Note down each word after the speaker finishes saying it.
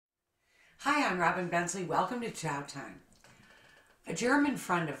Hi, I'm Robin Bensley. Welcome to Chow Time. A German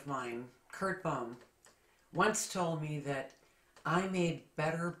friend of mine, Kurt Bohm, once told me that I made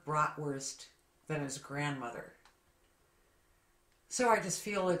better bratwurst than his grandmother. So I just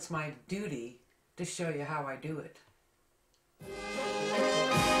feel it's my duty to show you how I do it.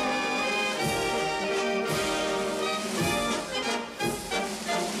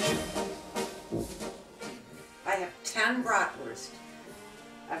 I have 10 bratwurst.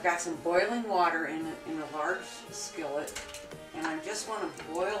 I've got some boiling water in a large skillet, and I just want to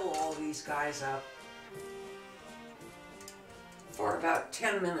boil all these guys up for about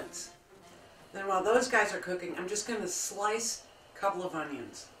 10 minutes. Then while those guys are cooking, I'm just going to slice a couple of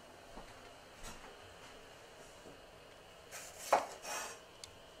onions.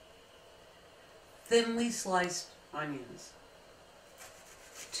 Thinly sliced onions.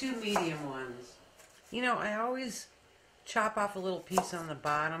 2 medium ones. You know, I always chop off a little piece on the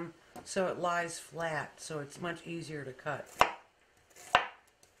bottom so it lies flat, so it's much easier to cut.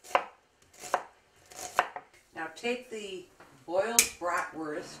 Now take the boiled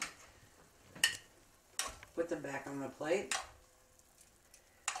bratwurst, put them back on the plate.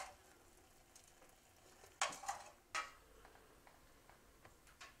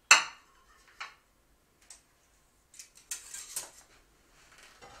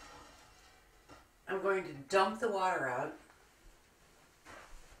 I'm going to dump the water out.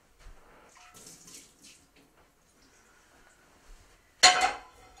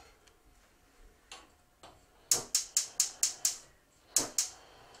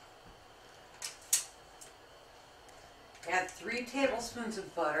 Add 3 tablespoons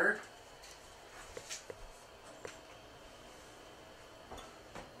of butter.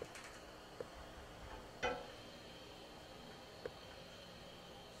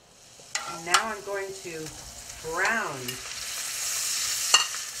 And now I'm going to brown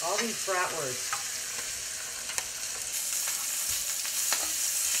all these bratwurst.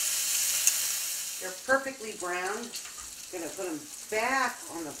 They're perfectly browned. I'm going to put them back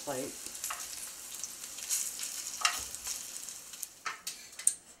on the plate.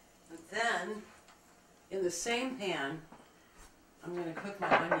 And then, in the same pan, I'm going to cook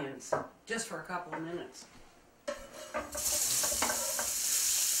my onions just for a couple of minutes.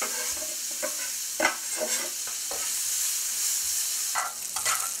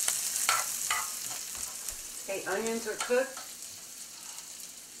 Okay, onions are cooked.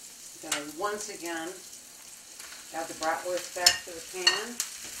 I'm going to once again add the bratwurst back to the pan.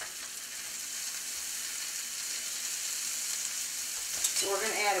 We're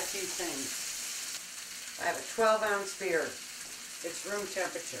going to add a few things. I have a 12-ounce beer. It's room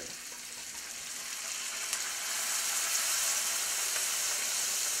temperature.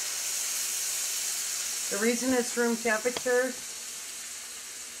 The reason it's room temperature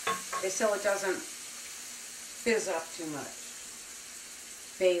is so it doesn't fizz up too much.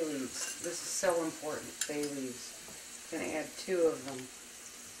 Bay leaves. This is so important. Bay leaves. I'm going to add 2 of them.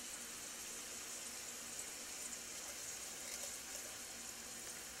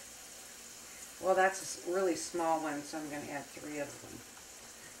 Well, that's a really small one, so I'm going to add 3 of them.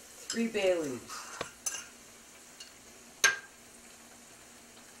 3 bay leaves.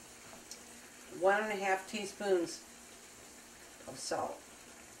 1½ teaspoons of salt.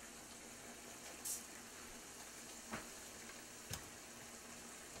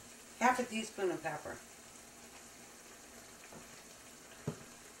 Half a teaspoon of pepper.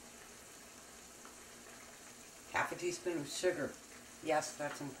 Half a teaspoon of sugar. Yes,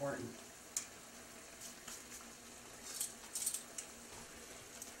 that's important.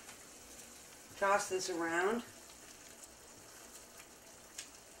 Toss this around.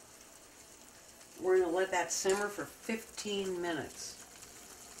 We're going to let that simmer for 15 minutes,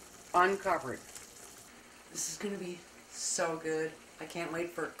 uncovered. This is going to be so good. I can't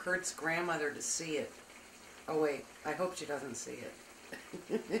wait for Kurt's grandmother to see it. Oh wait, I hope she doesn't see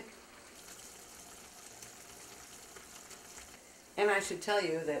it. And I should tell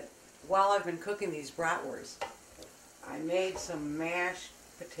you that while I've been cooking these bratwurst, I made some mashed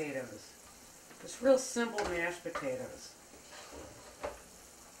potatoes. Just real simple mashed potatoes.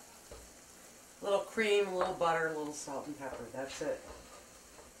 A little cream, a little butter, a little salt and pepper. That's it.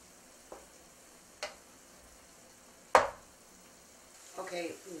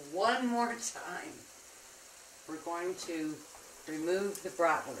 Okay, one more time. We're going to remove the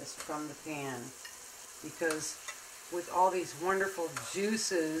bratwurst from the pan because with all these wonderful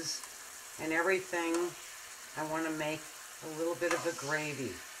juices and everything, I want to make a little bit of a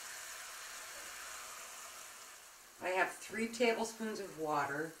gravy. I have 3 tablespoons of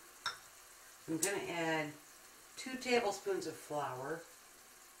water. I'm going to add 2 tablespoons of flour,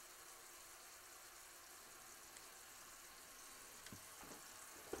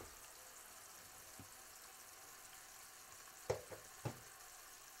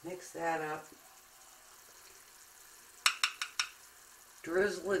 Mix that up.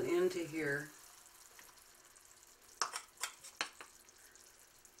 Drizzle it into here.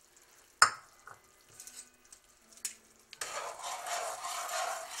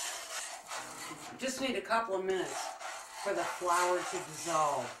 Just need a couple of minutes for the flour to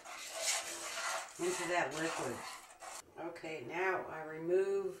dissolve into that liquid. Okay, now I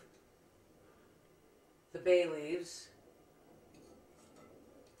remove the bay leaves.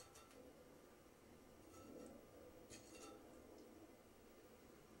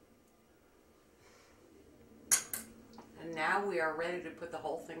 And now we are ready to put the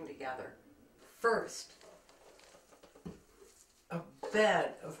whole thing together. First, a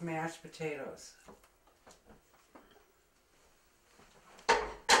bed of mashed potatoes.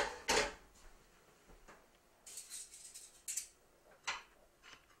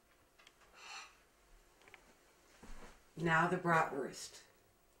 Now the bratwurst.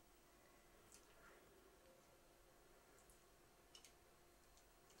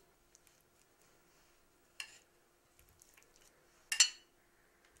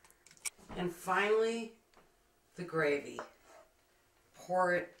 And finally, the gravy.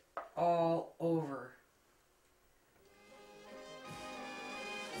 Pour it all over.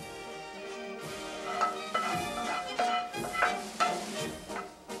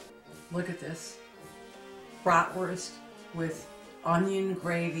 Look at this. Bratwurst with onion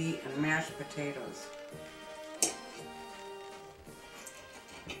gravy and mashed potatoes.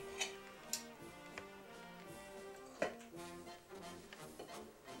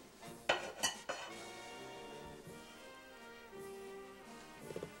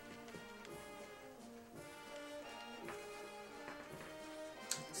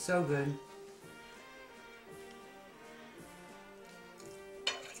 So good.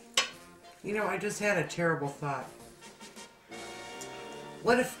 You know, I just had a terrible thought.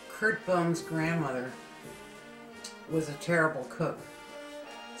 What if Kurt Baum's grandmother was a terrible cook?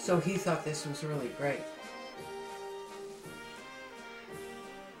 So he thought this was really great.